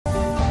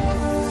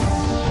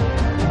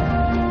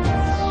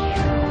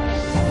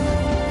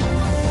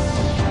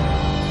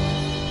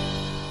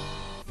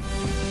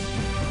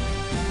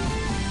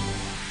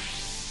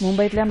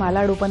मुंबईतल्या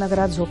मालाड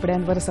उपनगरात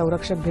झोपड्यांवर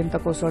संरक्षक भिंत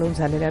कोसळून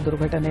झालेल्या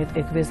दुर्घटनेत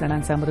 21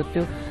 जणांचा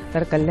मृत्यू,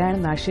 तर कल्याण,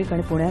 नाशिक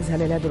आणि पुण्यात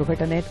झालेल्या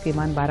दुर्घटनेत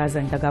किमान 12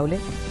 जण दगावले.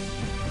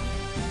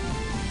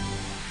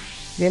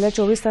 गेल्या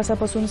 24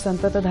 तासापासून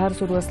संततधार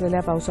सुरू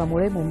असलेल्या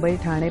पावसामुळे मुंबई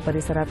ठाणे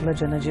परिसरातलं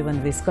जनजीवन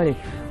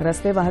विस्कळीत.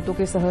 रस्ते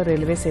वाहतुकीसह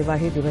रेल्वे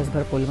सेवाही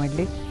दिवसभर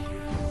कोलमडली.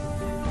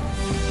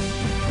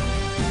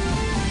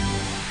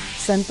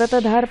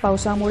 संततधार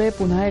पावसामुळे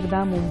पुन्हा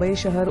एकदा मुंबई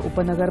शहर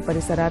उपनगर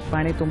परिसरात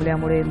पाणी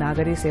तुंबल्यामुळे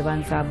नागरी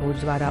सेवांचा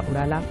बोजवारा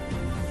उडाला.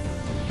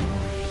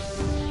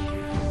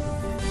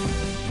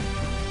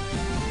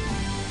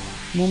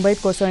 मुंबईत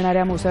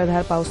कोसळणाऱ्या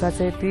मुसळधार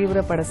पावसाचे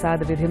तीव्र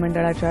पडसाद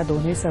विधिमंडळाच्या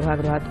दोन्ही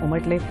सभागृहात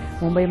उमटले.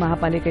 मुंबई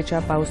महापालिकेच्या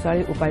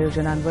पावसाळी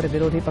उपाययोजनांवर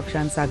विरोधी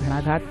पक्षांचा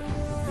घणाघात.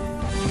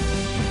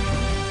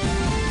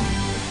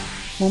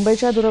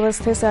 मुंबईच्या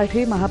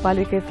दुरवस्थेसाठी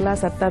महापालिकेतला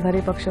सत्ताधारी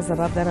पक्ष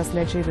जबाबदार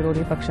असल्याची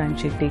विरोधी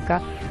पक्षांची टीका.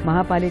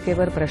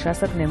 महापालिकेवर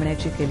प्रशासक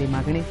नेमण्याची केली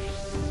मागणी.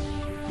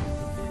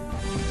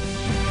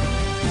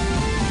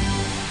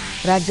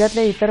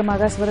 राज्यातले इतर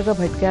मागासवर्ग,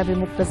 भटक्या,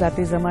 विमुक्त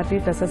जाती जमाती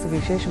तसंच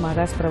विशेष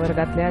मागास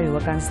प्रवर्गातल्या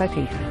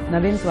युवकांसाठी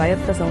नवीन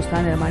स्वायत्त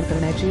संस्था निर्माण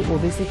करण्याची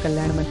ओबीसी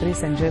कल्याण मंत्री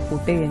संजय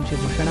कुटे यांची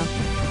घोषणा.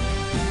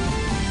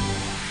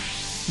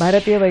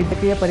 भारतीय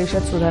वैद्यकीय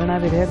परिषद सुधारणा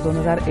विधेयक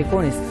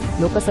 2019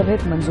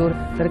 लोकसभेत मंजूर,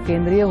 तर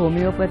केंद्रीय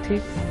होमिओपॅथी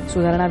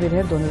सुधारणा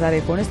विधेयक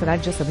 2019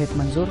 राज्यसभेत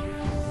मंजूर.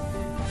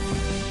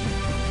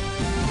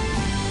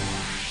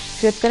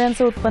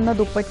 शेतकऱ्यांचं उत्पन्न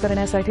दुप्पट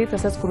करण्यासाठी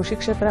तसंच कृषी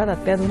क्षेत्रात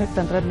अत्याधुनिक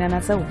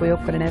तंत्रज्ञानाचा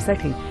उपयोग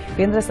करण्यासाठी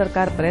केंद्र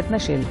सरकार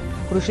प्रयत्नशील.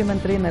 कृषी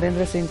मंत्री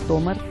नरेंद्र सिंग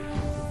तोमर.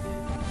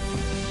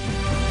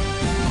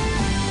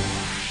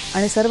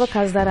 आणि सर्व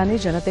खासदारांनी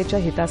जनतेच्या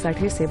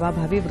हितासाठी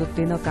सेवाभावी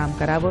वृत्तीनं काम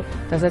करावं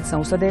तसंच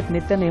संसदेत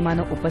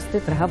नित्यनेमानं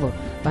उपस्थित राहावं.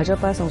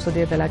 भाजपा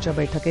संसदीय दलाच्या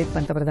बैठकीत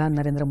पंतप्रधान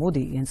नरेंद्र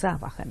मोदी यांचं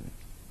आवाहन.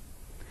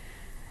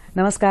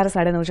 नमस्कार.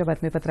 9:30च्या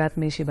बातमीपत्रात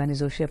मी शिबानी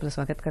जोशी आपलं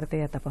स्वागत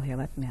करते. आता पाहूया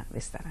बातम्या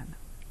विस्तारानं.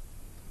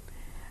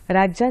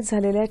 राज्यात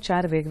झालेल्या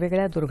 4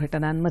 वेगवेगळ्या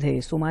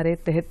दुर्घटनांमध्ये सुमारे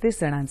 33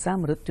 जणांचा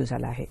मृत्यू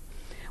झाला आहे.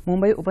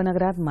 मुंबई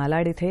उपनगरात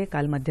मालाड इथे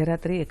काल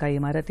मध्यरात्री एका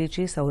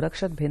इमारतीची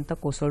संरक्षक भिंत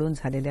कोसळून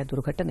झालेल्या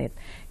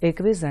दुर्घटनेत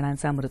 21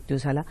 जणांचा मृत्यू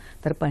झाला,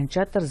 तर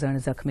 75 जण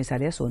जखमी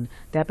झाले असून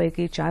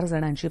त्यापैकी 4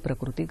 जणांची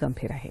प्रकृती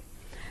गंभीर आहे.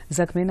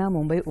 जखमींना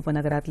मुंबई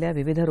उपनगरातल्या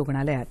विविध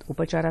रुग्णालयात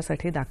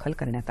उपचारासाठी दाखल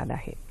करण्यात आलं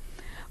आहे.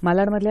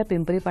 मालाडमधल्या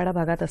पिंपरीपाडा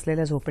भागात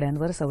असलेल्या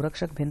झोपड्यांवर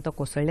संरक्षक भिंत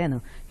कोसळल्यानं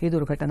ही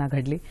दुर्घटना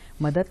घडली.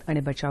 मदत आणि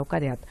बचाव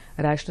कार्यात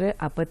राष्ट्रीय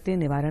आपत्ती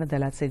निवारण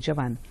दलाचे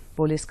जवान,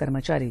 पोलीस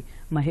कर्मचारी,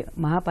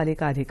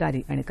 महापालिका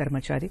अधिकारी आणि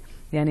कर्मचारी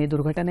यांनी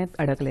दुर्घटनेत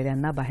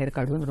अडकलेल्यांना बाहेर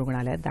काढून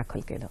रुग्णालयात दाखल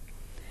केलं.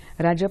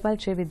 राज्यपाल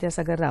चे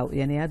विद्यासागर राव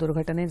यांनी या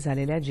दुर्घटनेत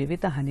झालेल्या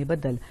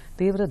जीवितहानीबद्दल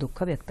तीव्र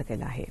दुःख व्यक्त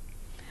केलं आहे.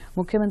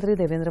 मुख्यमंत्री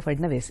देवेंद्र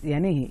फडणवीस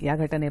यांनीही या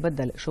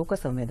घटनेबद्दल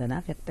शोकसंवेदना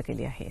व्यक्त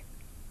केली आहे.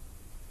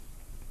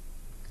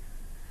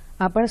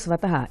 आपण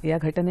स्वतः या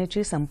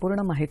घटनेची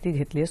संपूर्ण माहिती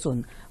घेतली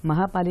असून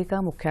महापालिका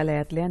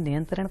मुख्यालयातल्या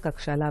नियंत्रण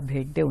कक्षाला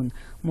भेट देऊन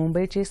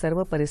मुंबईची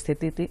सर्व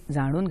परिस्थिती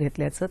जाणून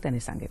घेतल्याचं त्यांनी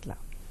सांगितलं.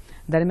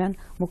 दरम्यान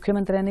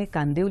मुख्यमंत्र्यांनी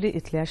कांदिवली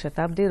इथल्या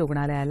शताब्दी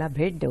रुग्णालयाला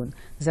भेट देऊन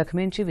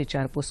जखमींची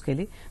विचारपूस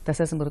केली.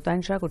 तसंच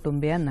मृतांच्या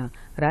कुटुंबियांना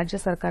राज्य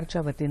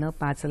सरकारच्या वतीनं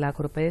 5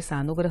 लाख रुपये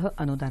सानुग्रह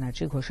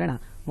अनुदानाची घोषणा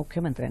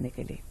मुख्यमंत्र्यांनी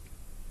केली.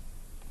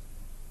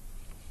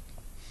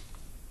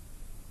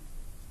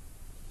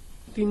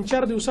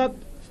 3-4 दिवसात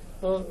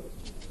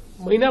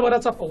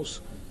महिन्याभराचा पाऊस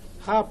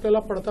हा आपल्याला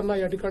पडताना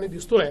या ठिकाणी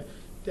दिसतोय.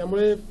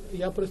 त्यामुळे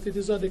या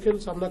परिस्थितीचा देखील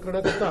सामना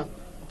करण्याकरता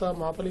आता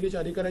महापालिकेच्या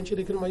अधिकाऱ्यांची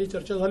देखील माझी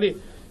चर्चा झाली.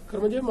 खरं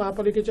म्हणजे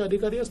महापालिकेचे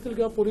अधिकारी असतील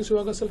किंवा पोलीस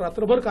विभाग असेल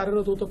रात्रभर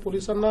कार्यरत होतं.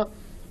 पोलिसांना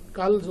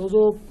काल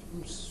जवळजवळ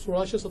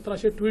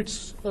 1600-1700 ट्विट्स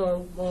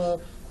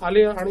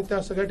आले आणि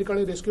त्या सगळ्या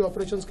ठिकाणी रेस्क्यू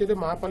ऑपरेशन्स केले.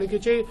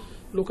 महापालिकेचे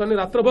लोकांनी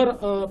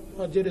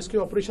रात्रभर जे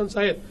रेस्क्यू ऑपरेशन्स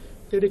आहेत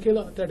ते देखील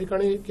त्या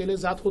ठिकाणी केले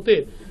जात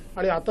होते.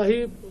 आणि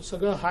आताही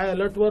सगळं हाय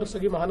अलर्टवर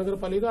सगळी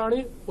महानगरपालिका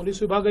आणि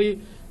पोलीस विभागही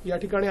या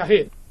ठिकाणी आहे.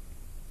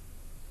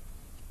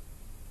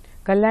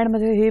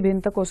 कल्याणमध्ये ही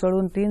भिंत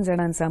कोसळून 3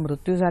 जणांचा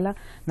मृत्यू झाला.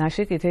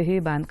 नाशिक इथेही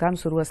बांधकाम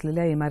सुरू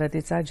असलेल्या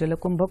इमारतीचा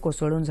जलकुंभ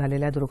कोसळून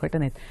झालेल्या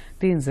दुर्घटनेत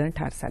 3 जण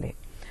ठार झाले.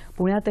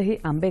 पुण्यातही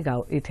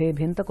आंबेगाव इथे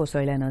भिंत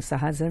कोसळल्यानं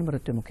 6 जण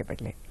मृत्युमुखी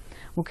पडले.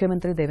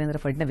 मुख्यमंत्री देवेंद्र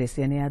फडणवीस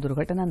यांनी या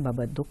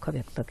दुर्घटनांबाबत दुःख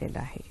व्यक्त केलं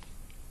आहे.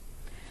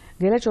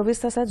 गेल्या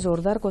 24 तासात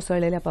जोरदार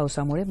कोसळलेल्या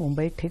पावसामुळे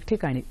मुंबईत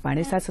ठिकठिकाणी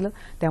पाणी साचलं.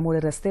 त्यामुळे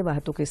रस्ते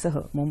वाहतुकीसह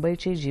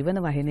मुंबईची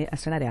जीवनवाहिनी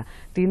असणाऱ्या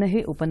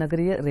 3ही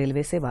उपनगरीय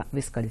रेल्वे सेवा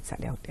विस्कळीत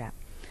झाल्या होत्या.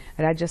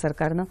 राज्य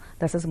सरकारनं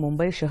तसंच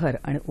मुंबई शहर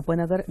आणि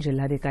उपनगर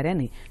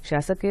जिल्हाधिकाऱ्यांनी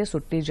शासकीय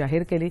सुट्टी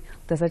जाहीर केली.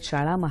 तसंच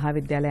शाळा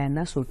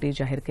महाविद्यालयांना सुट्टी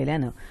जाहीर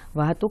केल्यानं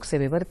वाहतूक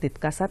सेवेवर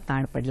तितकासा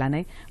ताण पडला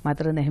नाही.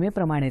 मात्र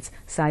नेहमीप्रमाणेच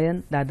सायन,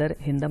 दादर,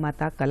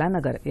 हिंदमाता,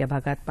 कलानगर या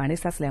भागात पाणी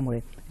साचल्यामुळे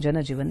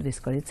जनजीवन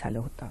विस्कळीत झालं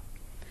होतं.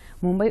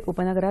 मुंबई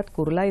उपनगरात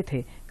कुर्ला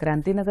इथे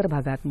क्रांतीनगर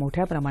भागात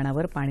मोठ्या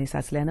प्रमाणावर पाणी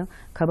साचल्यानं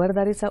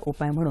खबरदारीचा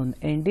उपाय म्हणून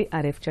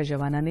एनडीआरएफच्या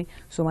जवानांनी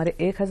सुमारे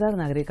 1000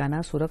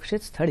 नागरिकांना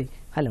सुरक्षित स्थळी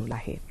हलवलं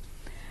आहे.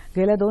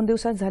 गेल्या 2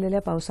 दिवसात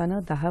झालेल्या पावसानं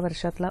 10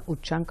 वर्षातला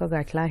उच्चांक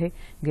गाठला आहे.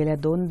 गेल्या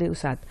 2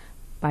 दिवसात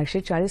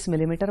 540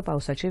 मिलीमीटर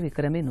पावसाची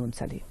विक्रमी नोंद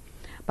झाली।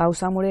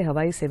 पावसामुळे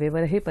हवाई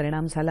सेवेवरही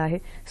परिणाम झाला आहे।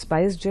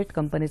 स्पाइस जेट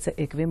कंपनीचं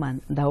एक विमान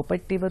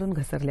धावपट्टीवरून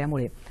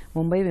घसरल्यामुळे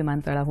मुंबई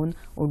विमानतळाहून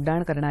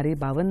उड्डाण करणारी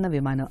 52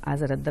 विमानं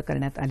आज रद्द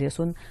करण्यात आली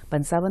असून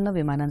 55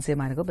 विमानांचे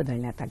मार्ग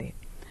बदलण्यात आले।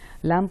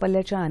 लांब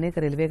पल्ल्याच्या अनेक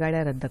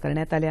रेल्वेगाड्या रद्द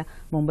करण्यात आल्या।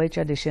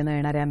 मुंबईच्या दिशेनं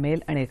येणाऱ्या मेल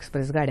आणि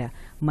एक्सप्रेस गाड्या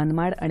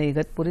मनमाड आणि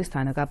इगतपुरी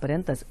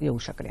स्थानकापर्यंतच येऊ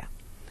शकल्या।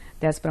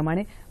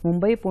 त्याचप्रमाणे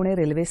मुंबई पुणे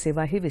रेल्वे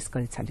सेवाही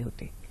विस्कळीत झाली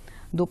होती।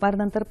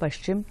 दुपारनंतर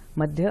पश्चिम,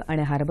 मध्य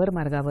आणि हार्बर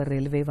मार्गावर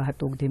रेल्वे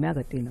वाहतूक धीम्या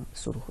गतीनं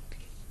सुरू होती।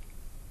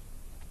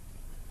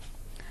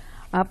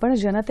 आपण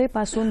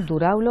जनतेपासून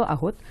दुरावलो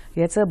आहोत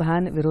याचं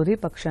भान विरोधी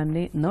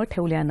पक्षांनी न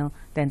ठेवल्यानं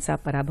त्यांचा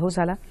पराभव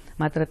झाला।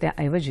 मात्र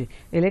त्याऐवजी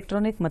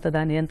इलेक्ट्रॉनिक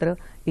मतदान यंत्र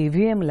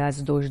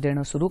ईव्हीएमलाच दोष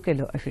देणं सुरू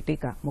केलं अशी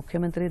टीका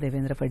मुख्यमंत्री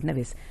देवेंद्र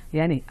फडणवीस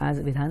यांनी आज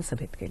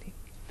विधानसभेत केली।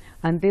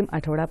 अंतिम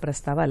आठवडा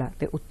प्रस्तावाला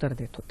ते उत्तर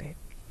देत होते।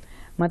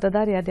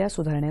 मतदार याद्या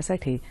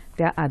सुधारण्यासाठी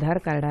त्या आधार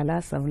कार्डाला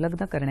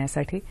संलग्न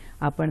करण्यासाठी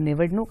आपण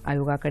निवडणूक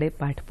आयोगाकडे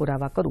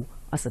पाठपुरावा करू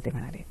असं ते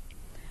म्हणाले।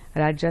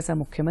 राज्याचा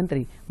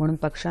मुख्यमंत्री म्हणून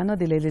पक्षानं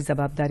दिलेली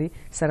जबाबदारी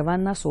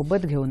सर्वांना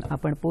सोबत घेऊन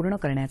आपण पूर्ण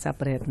करण्याचा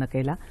प्रयत्न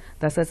केला।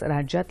 तसंच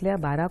राज्यातल्या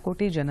 12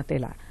 कोटी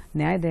जनतेला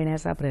न्याय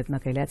देण्याचा प्रयत्न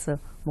केल्याचं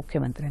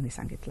मुख्यमंत्र्यांनी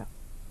सांगितलं।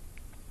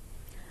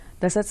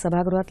 तसंच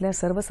सभागृहातल्या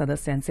सर्व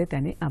सदस्यांचे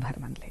त्यांनी आभार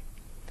मानले।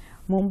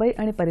 मुंबई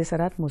आणि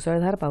परिसरात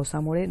मुसळधार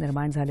पावसामुळे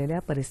निर्माण झालेल्या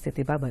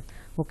परिस्थितीबाबत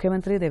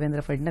मुख्यमंत्री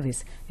देवेंद्र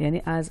फडणवीस यांनी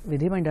आज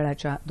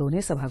विधिमंडळाच्या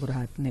दोन्ही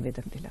सभागृहात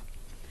निवेदन दिलं।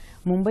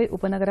 मुंबई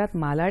उपनगरात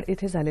मालाड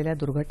इथे झालेल्या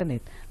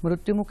दुर्घटनेत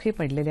मृत्युमुखी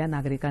पडलेल्या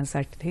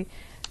नागरिकांसाठी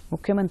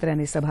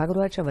मुख्यमंत्र्यांनी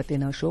सभागृहाच्या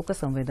वतीनं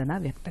शोकसंवेदना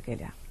व्यक्त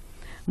केल्या।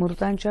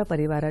 मृतांच्या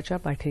परिवाराच्या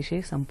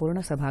पाठीशी संपूर्ण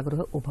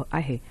सभागृह उभं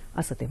आहे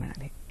असं ते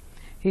म्हणाले।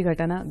 ही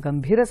घटना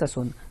गंभीरच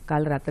असून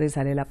काल रात्री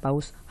झालेला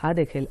पाऊस हा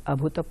देखील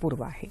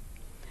अभूतपूर्व आहे।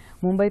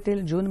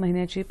 मुंबईतील जून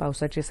महिन्याची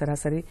पावसाची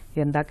सरासरी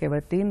यंदा केवळ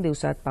 3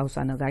 दिवसात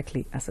पावसानं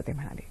गाठली असं ते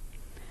म्हणाले।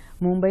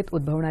 मुंबईत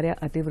उद्भवणाऱ्या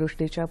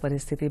अतिवृष्टीच्या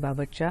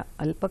परिस्थितीबाबतच्या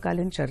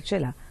अल्पकालीन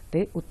चर्चेला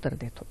ते उत्तर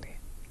देत होते।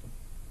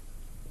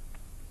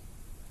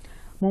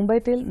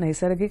 मुंबईतील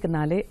नैसर्गिक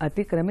नाले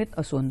अतिक्रमित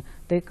असून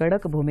ते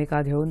कडक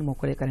भूमिका घेऊन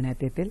मोकळे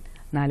करण्यात येतील।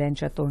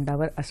 नाल्यांच्या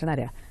तोंडावर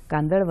असणाऱ्या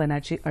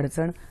कांदळवनाची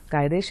अडचण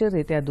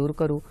कायदेशीररित्या दूर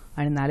करू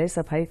आणि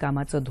नालेसफाई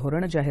कामाचं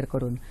धोरण जाहीर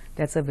करून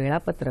त्याचं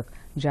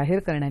वेळापत्रक जाहीर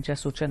करण्याच्या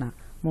सूचना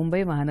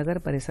मुंबई महानगर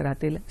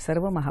परिसरातील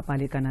सर्व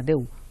महापालिकांना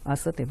देऊ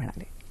असं ते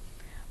म्हणाले।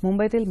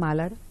 मुंबईतील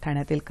मालाड,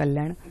 ठाण्यातील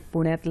कल्याण,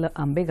 पुण्यातलं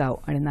आंबेगाव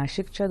आणि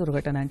नाशिकच्या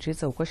दुर्घटनांची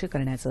चौकशी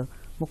करण्याचं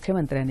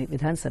मुख्यमंत्र्यांनी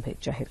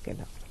विधानसभेत जाहीर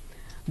केलं।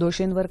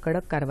 दोषींवर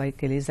कडक कारवाई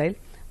केली जाईल।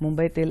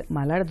 मुंबईतील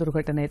मालाड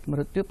दुर्घटनेत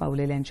मृत्यू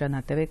पावलेल्यांच्या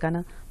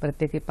नातेवाईकांना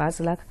प्रत्येकी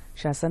 5 लाख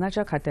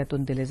शासनाच्या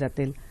खात्यातून दिले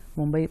जातील।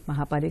 मुंबई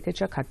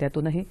महापालिकेच्या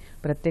खात्यातूनही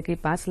प्रत्येकी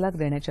 5 लाख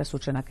देण्याच्या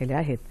सूचना केल्या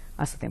आहेत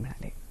असं ते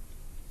म्हणाले।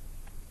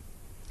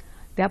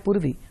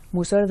 त्यापूर्वी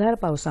मुसळधार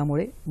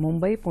पावसामुळे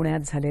मुंबई पुण्यात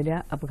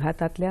झालेल्या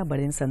अपघातातल्या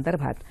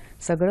बळींसंदर्भात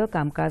सगळं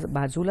कामकाज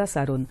बाजूला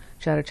सारून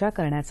चर्चा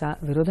करण्याचा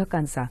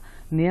विरोधकांचा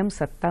नियम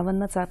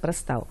 57चा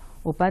प्रस्ताव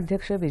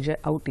उपाध्यक्ष विजय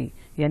औटी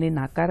यांनी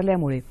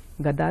नाकारल्यामुळे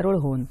गदारोळ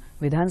होऊन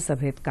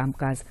विधानसभेत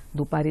कामकाज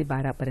दुपारी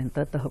 12 पर्यंत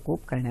तहकूब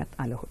करण्यात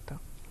आलं होतं।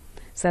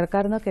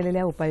 सरकारनं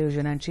केलेल्या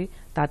उपाययोजनांची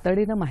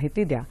तातडीनं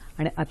माहिती द्या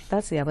आणि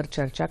आत्ताच यावर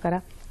चर्चा करा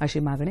अशी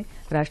मागणी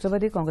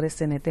राष्ट्रवादी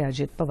काँग्रेसचे नेते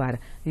अजित पवार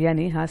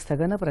यांनी हा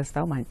स्थगन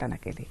प्रस्ताव मांडताना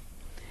केली।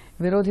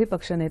 विरोधी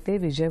पक्षनेते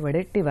विजय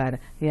वडेट्टीवार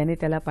यांनी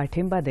त्याला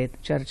पाठिंबा देत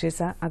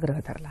चर्चेचा आग्रह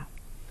धरला।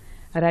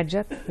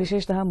 राज्यात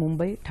विशेषतः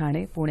मुंबई,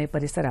 ठाणे, पुणे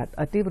परिसरात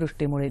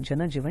अतिवृष्टीमुळे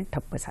जनजीवन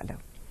ठप्प झालं।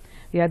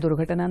 या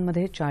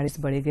दुर्घटनांमध्ये 40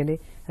 बळी गेले।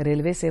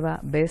 रेल्वे सेवा,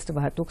 बेस्ट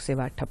वाहतूक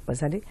सेवा ठप्प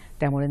झाली।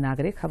 त्यामुळे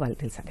नागरिक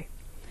हवालदिल झाले।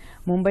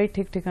 मुंबईत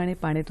ठिकठिकाणी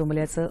पाणी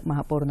तुंबल्याचं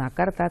महापौर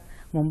नाकारतात।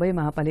 मुंबई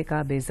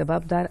महापालिका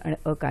बेजबाबदार आणि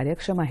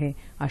अकार्यक्षम आहे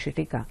अशी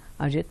टीका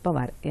अजित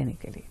पवार यांनी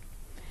केली।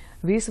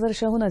 20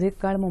 वर्षांहून अधिक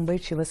काळ मुंबईत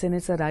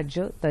शिवसेनेचं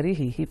राज्य,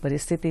 तरीही ही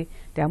परिस्थिती।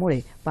 त्यामुळे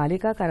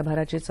पालिका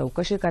कारभाराची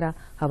चौकशी करा,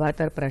 हवा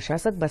तर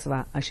प्रशासक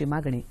बसवा अशी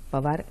मागणी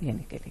पवार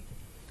यांनी केली।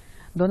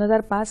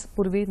 2005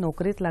 पूर्वी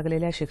नोकरीत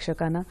लागलेल्या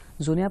शिक्षकांना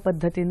जुन्या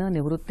पद्धतीनं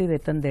निवृत्ती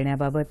वेतन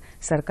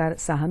देण्याबाबत सरकार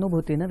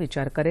सहानुभूतीनं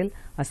विचार करेल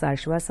असं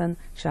आश्वासन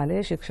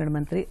शालेय शिक्षण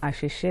मंत्री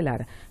आशिष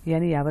शेलार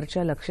यांनी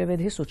यावरच्या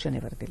लक्षवेधी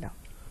सूचनेवर दिलं।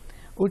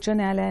 उच्च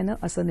न्यायालयानं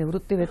असं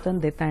निवृत्ती वेतन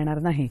देता येणार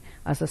नाही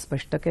असं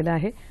स्पष्ट केलं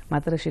आहे।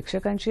 मात्र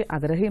शिक्षकांची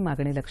आग्रही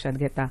मागणी लक्षात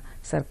घेता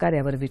सरकार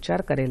यावर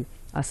विचार करेल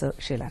असं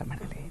शेलार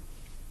म्हणाले।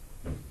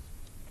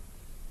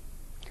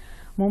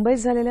 मुंबईत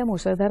झालेल्या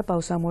मुसळधार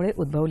पावसामुळे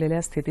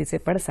उद्भवलेल्या स्थितीचे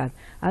पडसाद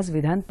आज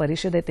विधान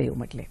परिषदेतही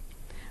उमटले।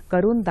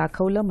 करून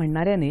दाखवलं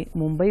म्हणणाऱ्यांनी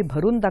मुंबई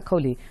भरून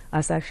दाखवली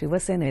असा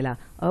शिवसेनेला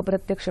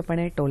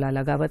अप्रत्यक्षपणे टोला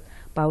लगावत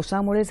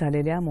पावसामुळे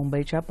झालेल्या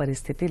मुंबईच्या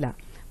परिस्थितीला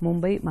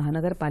मुंबई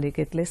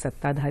महानगरपालिकेतले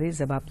सत्ताधारी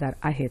जबाबदार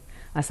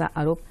आहेत असा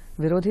आरोप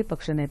विरोधी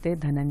पक्षनेते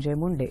धनंजय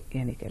मुंडे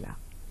यांनी केला।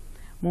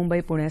 मुंबई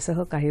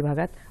पुण्यासह काही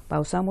भागात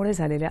पावसामुळे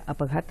झालेल्या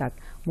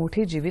अपघातात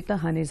मोठी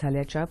जीवितहानी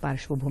झाल्याच्या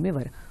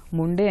पार्श्वभूमीवर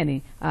मुंडे यांनी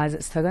आज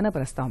स्थगन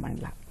प्रस्ताव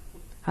मांडला।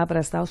 हा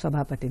प्रस्ताव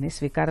सभापतींनी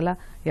स्वीकारला।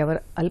 यावर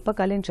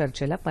अल्पकालीन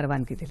चर्चेला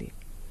परवानगी दिली।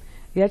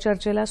 या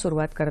चर्चेला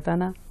सुरुवात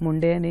करताना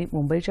मुंडे यांनी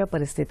मुंबईच्या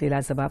परिस्थितीला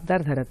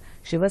जबाबदार धरत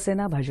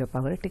शिवसेना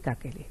भाजपावर टीका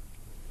केली.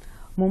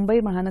 मुंबई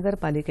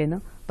महानगरपालिकेनं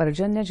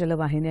पर्जन्य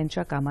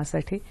जलवाहिन्यांच्या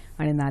कामासाठी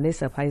आणि नाले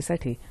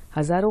सफाईसाठी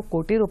हजारो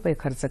कोटी रुपये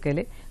खर्च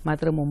केले,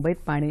 मात्र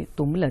मुंबईत पाणी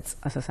तुंबलंच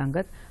असं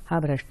सांगत हा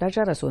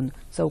भ्रष्टाचार असून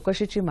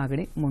चौकशीची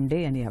मागणी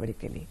मुंडे यांनी यावेळी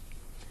केली.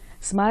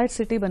 स्मार्ट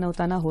सिटी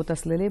बनवताना होत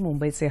असलेले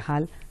मुंबईचे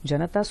हाल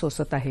जनता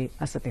सोसत आहे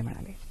असं ते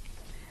म्हणाले.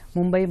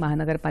 मुंबई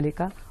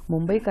महानगरपालिका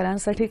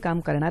मुंबईकरांसाठी काम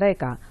करणार आहे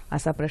का,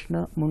 असा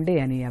प्रश्न मुंडे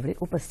यांनी यावेळी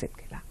उपस्थित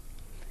केला.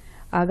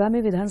 आगामी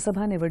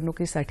विधानसभा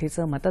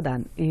निवडणुकीसाठीचं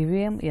मतदान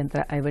ईव्हीएम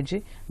यंत्राऐवजी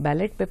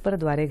बॅलेट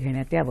पेपरद्वारे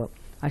घेण्यात यावं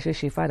अशी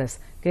शिफारस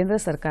केंद्र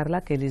सरकारला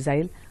केली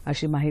जाईल,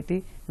 अशी माहिती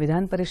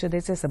विधान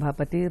परिषदेचे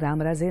सभापती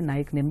रामराजे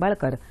नाईक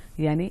निंबाळकर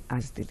यांनी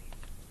आज दिली.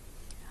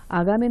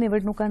 आगामी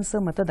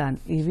निवडणुकांचं मतदान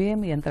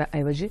ईव्हीएम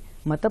यंत्राऐवजी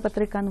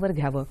मतपत्रिकांवर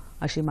घ्यावं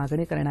अशी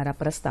मागणी करणारा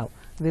प्रस्ताव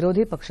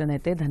विरोधी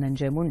पक्षनेते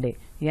धनंजय मुंडे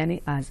यांनी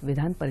आज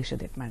विधान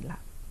परिषदेत मांडला.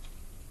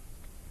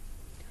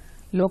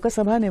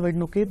 लोकसभा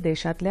निवडणुकीत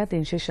देशातल्या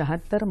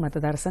 376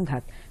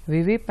 मतदारसंघात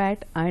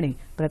व्हीव्हीपॅट आणि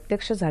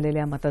प्रत्यक्ष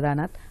झालेल्या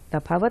मतदानात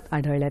तफावत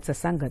आढळल्याचं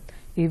सांगत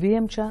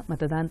ईव्हीएमच्या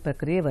मतदान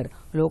प्रक्रियेवर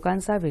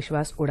लोकांचा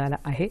विश्वास उडाला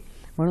आहे,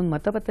 म्हणून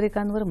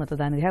मतपत्रिकांवर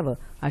मतदान घ्यावं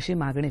अशी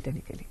मागणी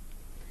त्यांनी केली.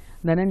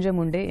 धनंजय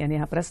मुंडे यांनी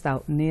हा प्रस्ताव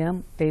नियम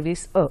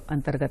 23A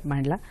अंतर्गत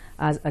मांडला.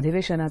 आज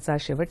अधिवेशनाचा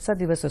शेवटचा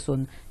दिवस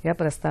असून या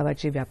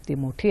प्रस्तावाची व्याप्ती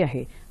मोठी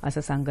आहे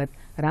असं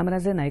सांगत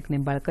रामराजे नाईक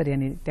निंबाळकर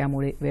यांनी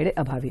त्यामुळे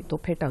वेळेअभावी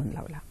तो फेटाळून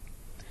लावला.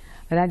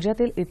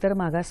 राज्यातील इतर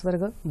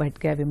मागासवर्ग,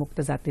 भटक्या विमुक्त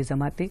जाती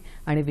जमाती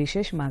आणि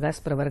विशेष मागास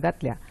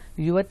प्रवर्गातल्या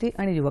युवती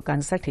आणि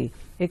युवकांसाठी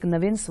एक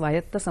नवीन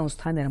स्वायत्त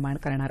संस्था निर्माण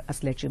करणार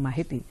असल्याची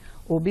माहिती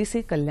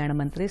ओबीसी कल्याण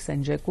मंत्री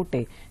संजय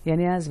कुटे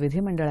यांनी आज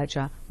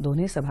विधिमंडळाच्या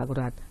दोन्ही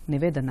सभागृहात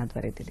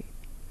निवेदनाद्वारे दिली.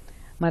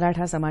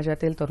 मराठा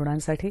समाजातील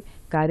तरुणांसाठी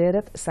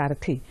कार्यरत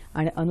सारथी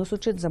आणि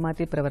अनुसूचित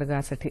जमाती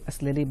प्रवर्गासाठी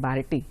असलेली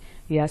बार्टी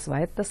या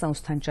स्वायत्त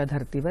संस्थांच्या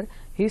धर्तीवर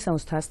ही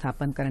संस्था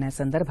स्थापन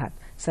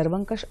करण्यासंदर्भात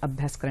सर्वंकष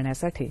अभ्यास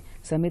करण्यासाठी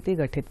समिती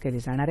गठीत केली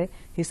जाणार आहे.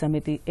 ही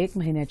समिती 1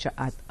 महिन्याच्या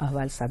आत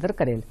अहवाल सादर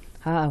करेल.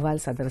 हा अहवाल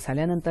सादर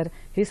झाल्यानंतर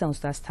ही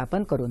संस्था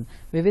स्थापन करून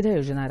विविध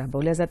योजना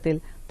राबवल्या जातील.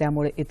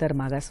 त्यामुळे इतर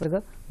मागासवर्ग,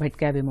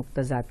 भटक्या विमुक्त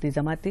जाती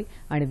जमाती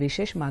आणि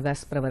विशेष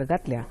मागास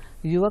प्रवर्गातल्या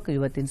युवक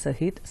युवतींचं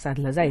हित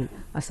साधलं जाईल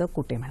असं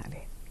कुटे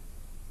म्हणाले.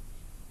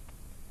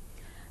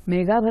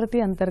 मेगा भरती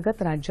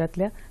अंतर्गत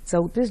राज्यातल्या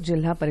 34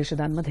 जिल्हा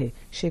परिषदांमध्ये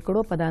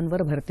शेकडो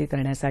पदांवर भरती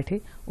करण्यासाठी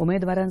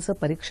उमेदवारांचं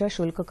परीक्षा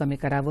शुल्क कमी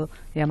करावं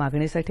या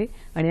मागणीसाठी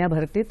आणि या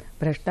भरतीत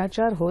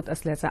भ्रष्टाचार होत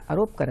असल्याचा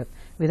आरोप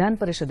करत विधान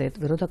परिषदेत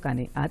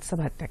विरोधकांनी आज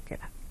सभात्याग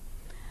केला.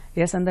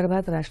 या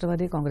संदर्भात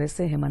राष्ट्रवादी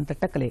काँग्रेसचे हेमंत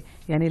टकले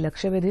यांनी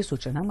लक्षवेधी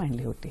सूचना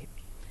मांडली होती.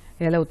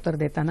 याला उत्तर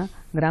देताना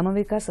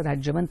ग्रामविकास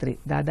राज्यमंत्री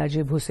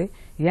दादाजी भुसे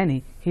यांनी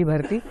ही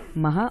भरती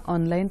महा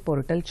ऑनलाईन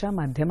पोर्टलच्या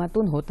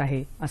माध्यमातून होत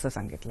आहे असं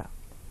सांगितलं.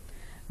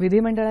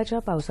 विधिमंडळाच्या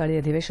पावसाळी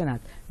अधिवेशनात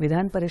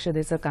विधान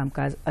परिषदेचं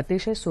कामकाज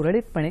अतिशय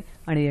सुरळीतपणे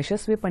आणि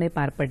यशस्वीपणे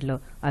पार पडलं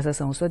असं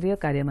संसदीय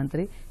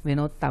कार्यमंत्री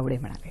विनोद तावडे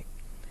म्हणाले.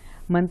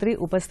 मंत्री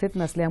उपस्थित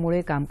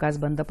नसल्यामुळे कामकाज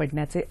बंद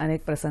पडण्याचे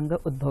अनेक प्रसंग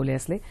उद्भवले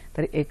असले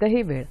तरी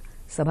एकही वेळ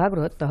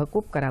सभागृह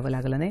तहकूब करावं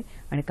लागलं नाही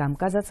आणि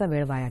कामकाजाचा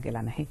वेळ वाया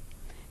गेला नाही.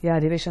 या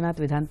अधिवेशनात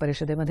विधान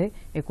परिषदेमध्ये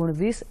एकूण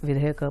 20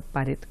 विधेयकं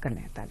पारित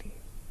करण्यात आली.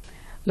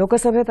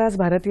 लोकसभेत आज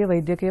भारतीय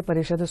वैद्यकीय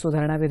परिषद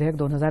सुधारणा विधेयक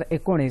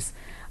 2019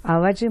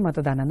 आवाजी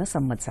मतदानानं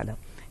संमत झालं.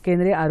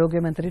 केंद्रीय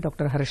आरोग्यमंत्री डॉ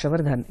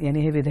हर्षवर्धन यांनी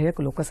हे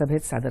विधेयक लोकसभेत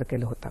सादर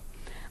केलं होतं.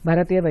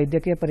 भारतीय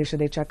वैद्यकीय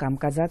परिषदेच्या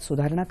कामकाजात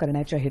सुधारणा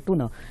करण्याच्या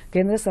हेतूनं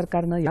केंद्र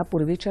सरकारनं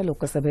यापूर्वीच्या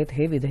लोकसभेत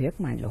हे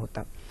विधेयक मांडलं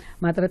होतं,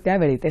 मात्र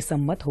त्यावेळी ते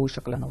संमत होऊ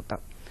शकलं नव्हतं.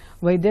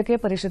 वैद्यकीय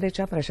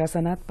परिषदेच्या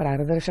प्रशासनात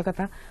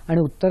पारदर्शकता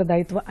आणि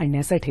उत्तरदायित्व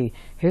आणण्यासाठी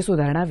हे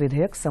सुधारणा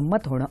विधेयक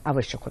संमत होणं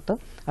आवश्यक होतं,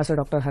 असं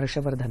डॉ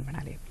हर्षवर्धन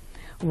म्हणाले.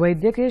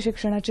 वैद्यकीय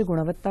शिक्षणाची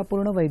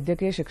गुणवत्तापूर्ण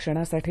वैद्यकीय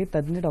शिक्षणासाठी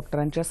तज्ज्ञ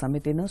डॉक्टरांच्या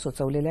समितीनं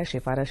सुचवलेल्या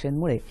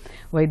शिफारशींमुळे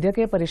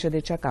वैद्यकीय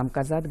परिषदेच्या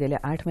कामकाजात गेल्या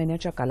 8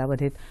 महिन्याच्या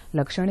कालावधीत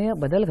लक्षणीय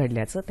बदल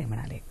घडल्याचं ते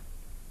म्हणाले.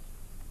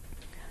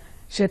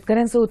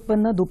 शेतकऱ्यांचं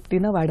उत्पन्न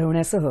दुपटीनं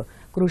वाढवण्यासह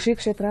कृषी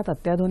क्षेत्रात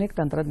अत्याधुनिक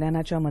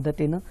तंत्रज्ञानाच्या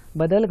मदतीनं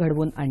बदल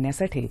घडवून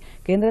आणण्यासाठी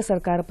केंद्र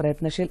सरकार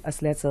प्रयत्नशील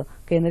असल्याचं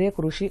केंद्रीय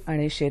कृषी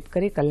आणि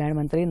शेतकरी कल्याण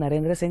मंत्री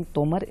नरेंद्रसिंग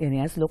तोमर यांनी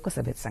आज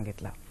लोकसभेत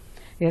सांगितलं.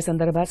 या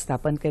संदर्भात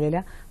स्थापन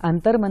केलेल्या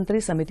आंतरमंत्री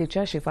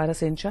समितीच्या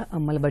शिफारसींच्या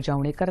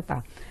अंमलबजावणीकरता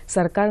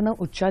सरकारनं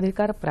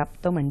उच्चाधिकार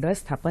प्राप्त मंडळ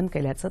स्थापन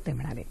केल्याचं ते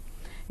म्हणाले.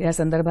 या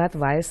संदर्भात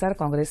वायएसआर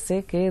काँग्रेसचे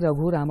के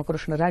रघु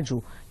रामकृष्ण राजू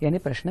यांनी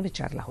प्रश्न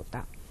विचारला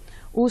होता.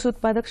 ऊस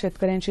उत्पादक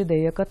शेतकऱ्यांची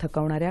देयकं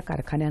थकवणाऱ्या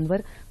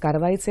कारखान्यांवर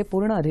कारवाईचे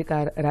पूर्ण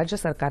अधिकार राज्य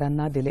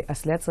सरकारांना दिले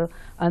असल्याचं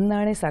अन्न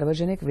आणि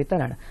सार्वजनिक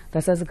वितरण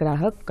तसंच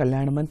ग्राहक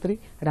कल्याण मंत्री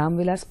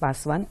रामविलास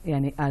पासवान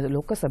यांनी आज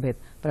लोकसभेत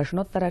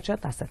प्रश्नोत्तराच्या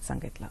तासात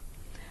सांगितलं.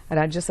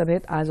 राज्यसभेत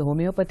आज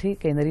होमिओपॅथी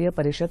केंद्रीय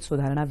परिषद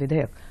सुधारणा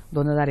विधेयक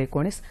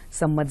 2019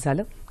 संमत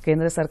झालं.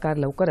 केंद्र सरकार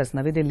लवकरच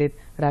नवी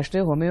दिल्लीत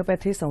राष्ट्रीय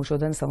होमिओपॅथी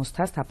संशोधन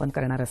संस्था स्थापन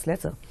करणार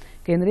असल्याचं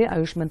केंद्रीय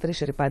आयुष मंत्री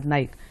श्रीपाद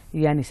नाईक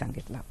यांनी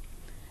सांगितलं.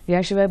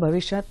 याशिवाय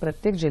भविष्यात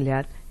प्रत्येक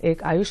जिल्ह्यात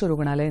एक आयुष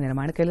रुग्णालय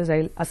निर्माण केलं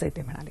जाईल असंही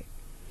ते म्हणाले.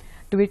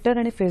 ट्विटर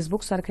आणि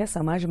फेसबुक सारख्या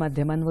समाज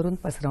माध्यमांवरून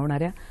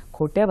पसरवणाऱ्या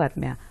खोट्या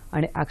बातम्या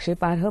आणि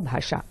आक्षेपार्ह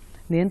भाषा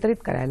नियंत्रित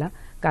करायला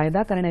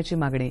कायदा करण्याची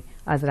मागणी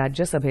आज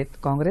राज्यसभेत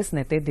काँग्रेस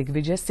नेते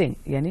दिग्विजय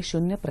सिंग यांनी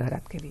शून्य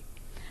प्रहरात केली.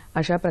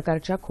 अशा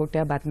प्रकारच्या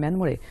खोट्या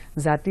बातम्यांमुळे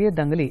जातीय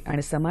दंगली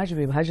आणि समाज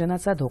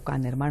विभाजनाचा धोका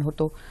निर्माण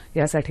होतो.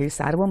 यासाठी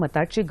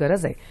सार्वमताची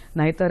गरज आहे,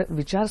 नाहीतर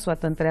विचार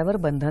स्वातंत्र्यावर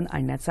बंधन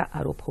आणण्याचा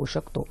आरोप होऊ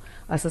शकतो,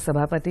 असं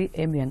सभापती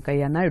एम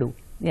व्यंकय्या नायडू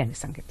यांनी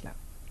सांगितलं.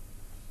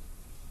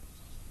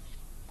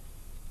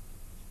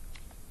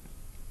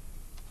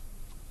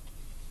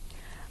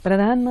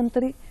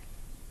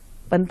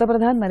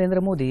 पंतप्रधान नरेंद्र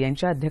मोदी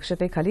यांच्या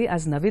अध्यक्षतेखाली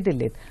आज नवी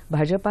दिल्लीत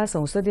भाजपा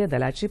संसदीय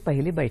दलाची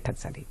पहिली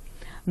बैठक झाली.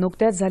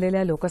 नुकत्याच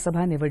झालेल्या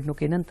लोकसभा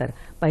निवडणुकीनंतर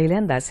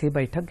पहिल्यांदाच ही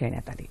बैठक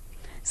घेण्यात आली.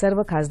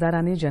 सर्व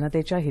खासदारांनी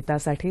जनतेच्या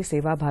हितासाठी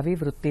सेवाभावी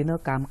वृत्तीनं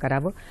काम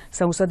करावं,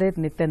 संसदेत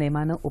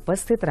नित्यनेमानं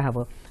उपस्थित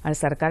राहावं आणि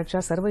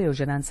सरकारच्या सर्व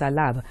योजनांचा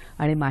लाभ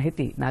आणि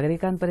माहिती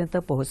नागरिकांपर्यंत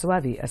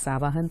पोहोचवावी असं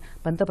आवाहन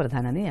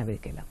पंतप्रधानांनी यावेळी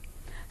केलं.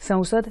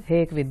 संसद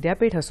हे एक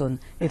विद्यापीठ असून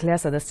इथल्या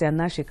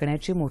सदस्यांना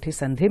शिकण्याची मोठी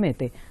संधी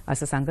मिळते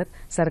असं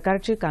सांगत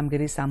सरकारची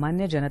कामगिरी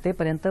सामान्य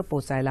जनतेपर्यंत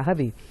पोचायला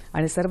हवी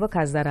आणि सर्व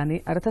खासदारांनी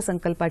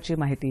अर्थसंकल्पाची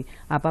माहिती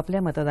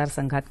आपापल्या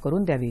मतदारसंघात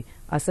करून द्यावी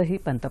असंही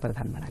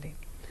पंतप्रधान म्हणाले.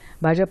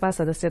 भाजपा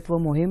सदस्यत्व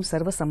मोहीम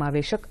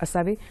सर्वसमावेशक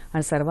असावी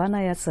आणि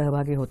सर्वांना यात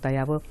सहभागी होता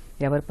यावं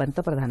यावर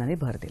पंतप्रधानांनी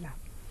भर दिला.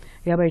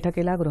 या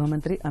बैठकीला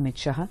गृहमंत्री अमित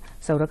शहा,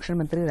 संरक्षण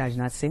मंत्री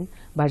राजनाथ सिंग,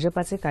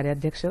 भाजपाचे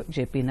कार्याध्यक्ष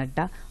जे.पी.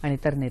 नड्डा आणि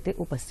इतर नेते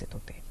उपस्थित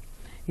होते.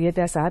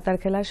 येत्या 6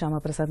 तारखेला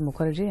श्यामाप्रसाद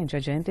मुखर्जी यांच्या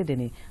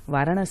जयंतीदिनी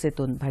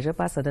वाराणसीतून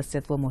भाजपा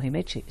सदस्यत्व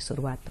मोहिमेची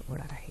सुरुवात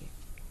होणार आहे.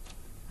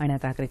 आणि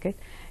आता क्रिकेट.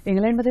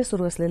 इंग्लंडमध्ये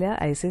सुरू असलेल्या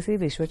आयसीसी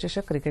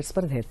विश्वचषक क्रिकेट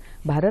स्पर्धेत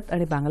भारत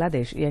आणि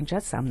बांगलादेश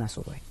यांच्यात सामना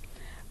सुरू आहे.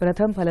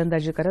 प्रथम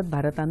फलंदाजी करत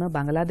भारतानं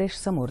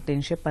बांगलादेशसमोर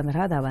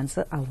 315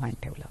 धावांचं आव्हान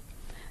ठेवलं.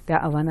 त्या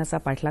आव्हानाचा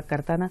पाठलाग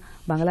करताना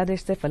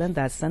बांगलादेशचे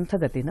फलंदाज संथ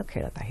गतीनं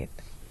खेळत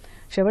आहेत.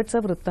 शेवटचं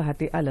वृत्त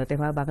हाती आलं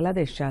तेव्हा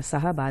बांगलादेशच्या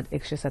 6 बाद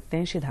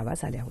 187 धावा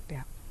झाल्या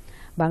होत्या.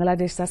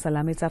 बांगलादेशचा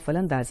सलामीचा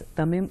फलंदाज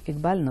तमीम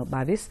इक्बालनं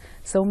 22,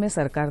 सौम्य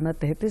सरकारनं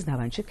 33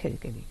 धावांची खेळी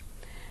केली.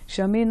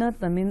 शमीनं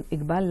तमीम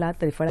इक्बालला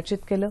त्रिफळाचीत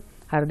केलं.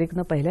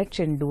 हार्दिकनं पहिल्याच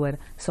चेंडूवर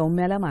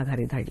सौम्याला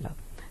माघारी धाडलं,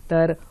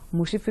 तर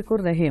मुशफिकुर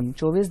रहीम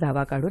 24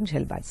 धावा काढून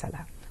झेलबाद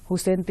झाला.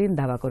 हुसेन 3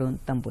 धावा करून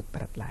तंबूत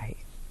परतला आहे.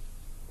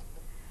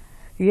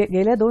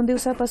 गेल्या 2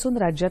 दिवसांपासून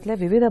राज्यातल्या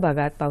विविध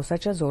भागात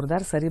पावसाच्या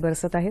जोरदार सरी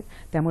बरसत आहेत.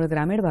 त्यामुळे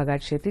ग्रामीण भागात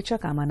शेतीच्या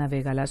कामांना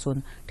वेग आला असून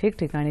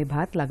ठिकठिकाणी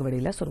भात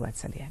लागवडीला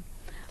सुरुवात झाली आहे.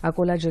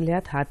 अकोला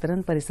जिल्ह्यात हातरन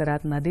परिसरात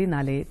नदी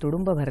नाले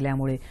तुडुंब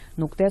भरल्यामुळे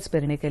नुकत्याच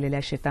पेरणी केलेल्या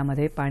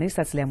शेतामध्ये पाणी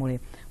साचल्यामुळे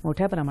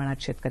मोठ्या प्रमाणात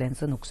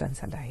शेतकऱ्यांचं नुकसान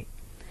झालं आहे.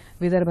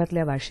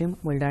 विदर्भातल्या वाशिम,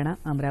 बुलडाणा,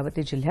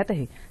 अमरावती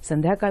जिल्ह्यातही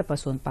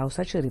संध्याकाळपासून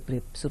पावसाची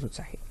रिपरिप सुरूच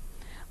आहे.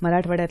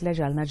 मराठवाड्यातल्या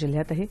जालना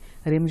जिल्ह्यातही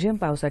रिमझिम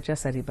पावसाच्या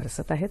सरी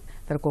बरसत आहेत,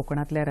 तर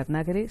कोकणातल्या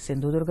रत्नागिरी,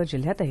 सिंधुदुर्ग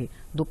जिल्ह्यातही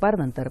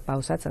दुपारनंतर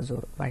पावसाचा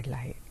जोर वाढला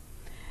आहे.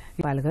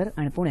 पालघर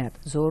आणि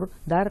पुण्यात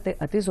जोरदार ते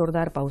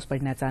अतिजोरदार पाऊस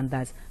पडण्याचा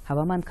अंदाज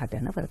हवामान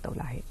खात्यानं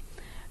वर्तवला आहे.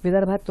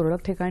 विदर्भात तुरळक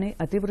ठिकाणी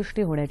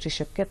अतिवृष्टी होण्याची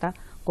शक्यता,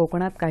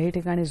 कोकणात काही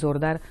ठिकाणी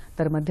जोरदार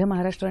तर मध्य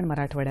महाराष्ट्र आणि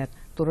मराठवाड्यात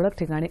तुरळक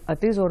ठिकाणी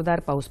अतिजोरदार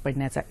पाऊस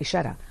पडण्याचा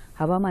इशारा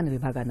हवामान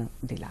विभागानं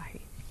दिला आहे.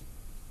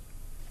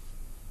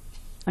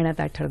 आणि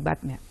आता ठळक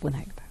बातम्या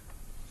पुन्हा एकदा.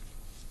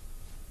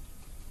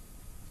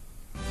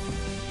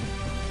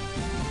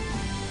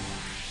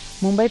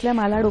 मुंबईतल्या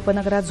मालाड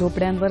उपनगरात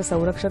झोपड्यांवर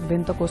संरक्षक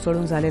भिंत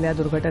कोसळून झालेल्या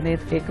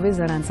दुर्घटनेत 21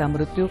 जणांचा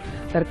मृत्यू,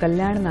 तर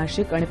कल्याण,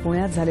 नाशिक आणि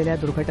पुण्यात झालेल्या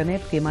दुर्घटनेत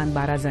किमान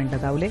 12 जण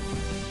दगावले.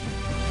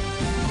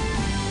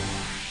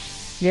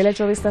 गेल्या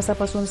 24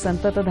 तासापासून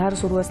संततधार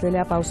सुरू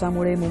असलेल्या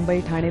पावसामुळे मुंबई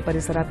ठाणे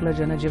परिसरातलं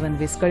जनजीवन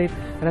विस्कळीत,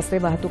 रस्ते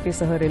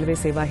वाहतुकीसह रेल्वे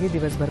सेवाही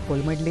दिवसभर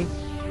कोलमडली.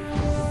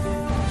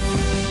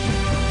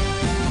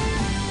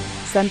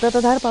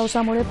 संततधार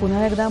पावसामुळे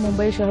पुन्हा एकदा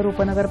मुंबई शहर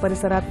उपनगर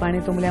परिसरात पाणी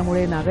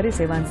तुंबल्यामुळे नागरी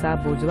सेवांचा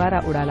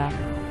बोजवारा उडाला.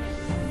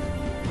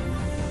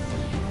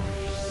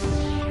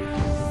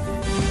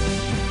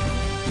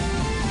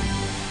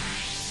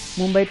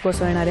 मुंबईत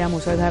कोसळणाऱ्या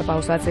मुसळधार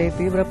पावसाचे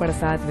तीव्र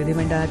पडसाद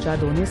विधिमंडळाच्या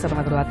दोन्ही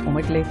सभागृहात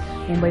उमटले.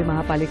 मुंबई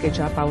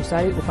महापालिकेच्या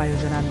पावसाळी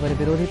उपाययोजनांवर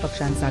विरोधी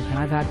पक्षांचा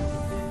घणाघात.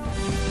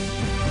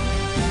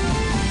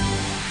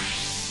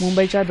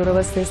 मुंबईच्या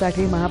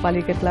दुरवस्थेसाठी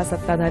महापालिकेतला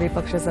सत्ताधारी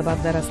पक्ष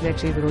जबाबदार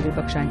असल्याची विरोधी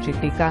पक्षांची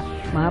टीका.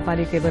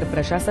 महापालिकेवर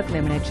प्रशासक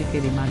नेमण्याची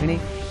केली मागणी.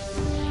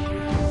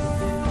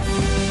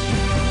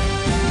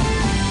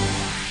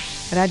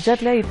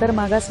 राज्यातल्या इतर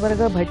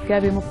मागासवर्ग, भटक्या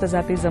विमुक्त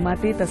जाती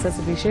जमाती तसंच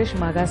विशेष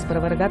मागास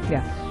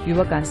प्रवर्गातल्या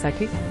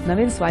युवकांसाठी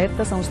नवीन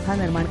स्वायत्त संस्था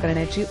निर्माण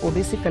करण्याची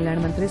ओबीसी कल्याण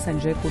मंत्री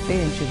संजय कुटे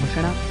यांची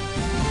घोषणा.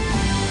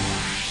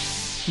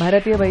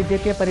 भारतीय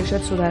वैद्यकीय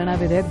परिषद सुधारणा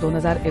विधेयक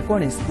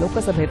 2019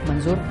 लोकसभेत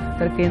मंजूर,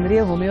 तर केंद्रीय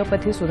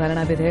होमिओपॅथी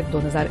सुधारणा विधेयक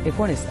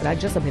 2019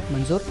 राज्यसभेत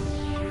मंजूर.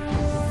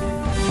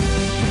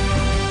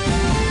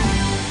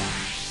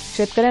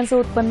 शेतकऱ्यांचं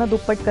उत्पन्न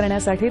दुप्पट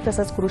करण्यासाठी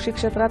तसंच कृषी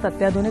क्षेत्रात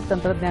अत्याधुनिक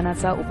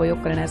तंत्रज्ञानाचा उपयोग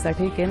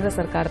करण्यासाठी केंद्र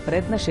सरकार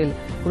प्रयत्नशील,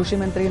 कृषी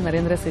मंत्री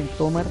नरेंद्र सिंग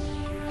तोमर.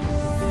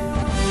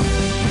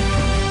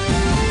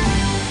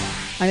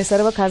 आणि आणि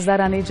सर्व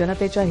खासदारांनी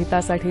जनतेच्या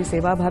हितासाठी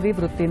सेवाभावी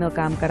वृत्तीनं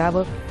काम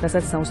करावं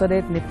तसंच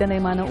संसदेत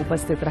नित्यनेमानं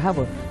उपस्थित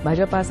राहावं.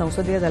 भाजपा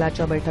संसदीय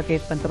दलाच्या बैठकीत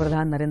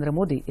पंतप्रधान नरेंद्र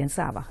मोदी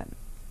यांचं आवाहन.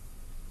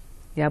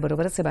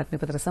 याबरोबरच हे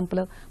बातमीपत्र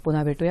संपलं.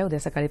 पुन्हा भेटूया उद्या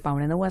सकाळी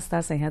 8:45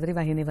 वाजता सह्याद्री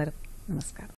वाहिनीवर. नमस्कार.